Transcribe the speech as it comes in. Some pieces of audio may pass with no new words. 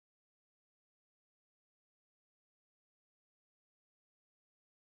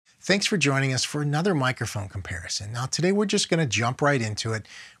Thanks for joining us for another microphone comparison. Now today we're just going to jump right into it.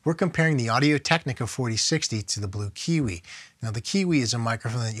 We're comparing the Audio-Technica 4060 to the Blue Kiwi. Now the Kiwi is a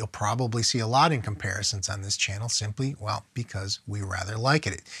microphone that you'll probably see a lot in comparisons on this channel simply, well, because we rather like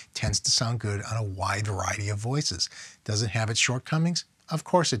it. It tends to sound good on a wide variety of voices. Does it have its shortcomings? Of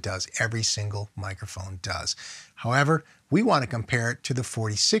course it does. Every single microphone does. However, we want to compare it to the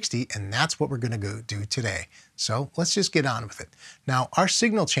 4060, and that's what we're going to go do today. So let's just get on with it. Now, our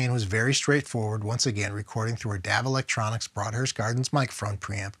signal chain was very straightforward, once again recording through our DAV Electronics Broadhurst Gardens microphone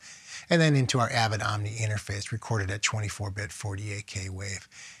preamp, and then into our Avid Omni interface recorded at 24-bit 48K wave.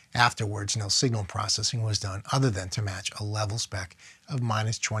 Afterwards, no signal processing was done other than to match a level spec of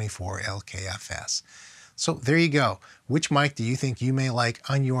 -24 LKFS. So there you go. Which mic do you think you may like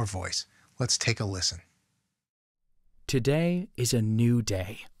on your voice? Let's take a listen. Today is a new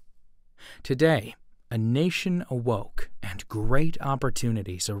day. Today, a nation awoke and great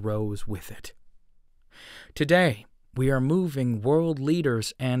opportunities arose with it. Today, we are moving world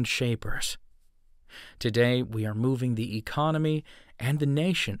leaders and shapers. Today, we are moving the economy and the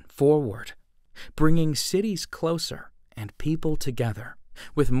nation forward, bringing cities closer and people together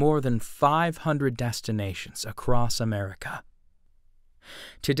with more than 500 destinations across America.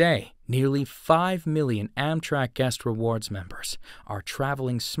 Today, nearly 5 million Amtrak Guest Rewards members are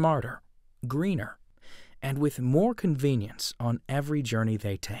traveling smarter, greener, and with more convenience on every journey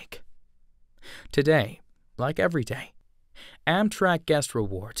they take. Today, like every day, Amtrak Guest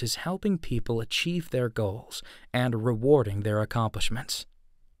Rewards is helping people achieve their goals and rewarding their accomplishments.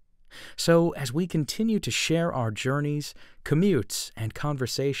 So, as we continue to share our journeys, commutes, and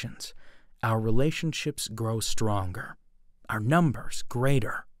conversations, our relationships grow stronger, our numbers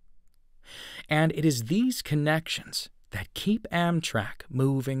greater. And it is these connections that keep Amtrak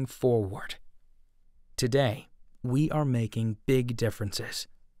moving forward. Today, we are making big differences.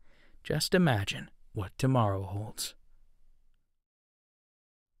 Just imagine what tomorrow holds.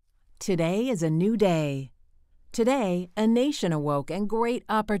 Today is a new day. Today, a nation awoke and great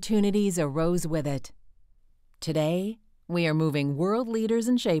opportunities arose with it. Today, we are moving world leaders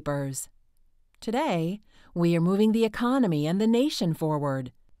and shapers. Today, we are moving the economy and the nation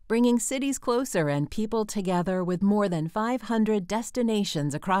forward, bringing cities closer and people together with more than 500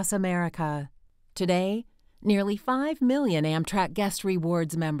 destinations across America. Today, nearly 5 million Amtrak Guest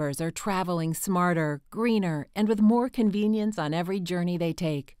Rewards members are traveling smarter, greener, and with more convenience on every journey they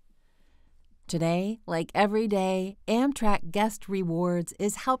take. Today, like every day, Amtrak Guest Rewards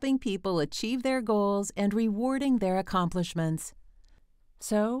is helping people achieve their goals and rewarding their accomplishments.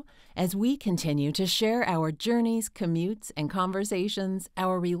 So, as we continue to share our journeys, commutes, and conversations,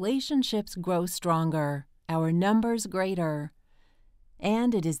 our relationships grow stronger, our numbers greater.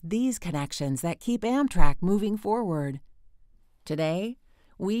 And it is these connections that keep Amtrak moving forward. Today,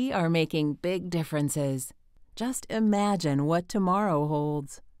 we are making big differences. Just imagine what tomorrow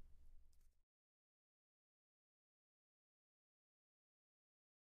holds.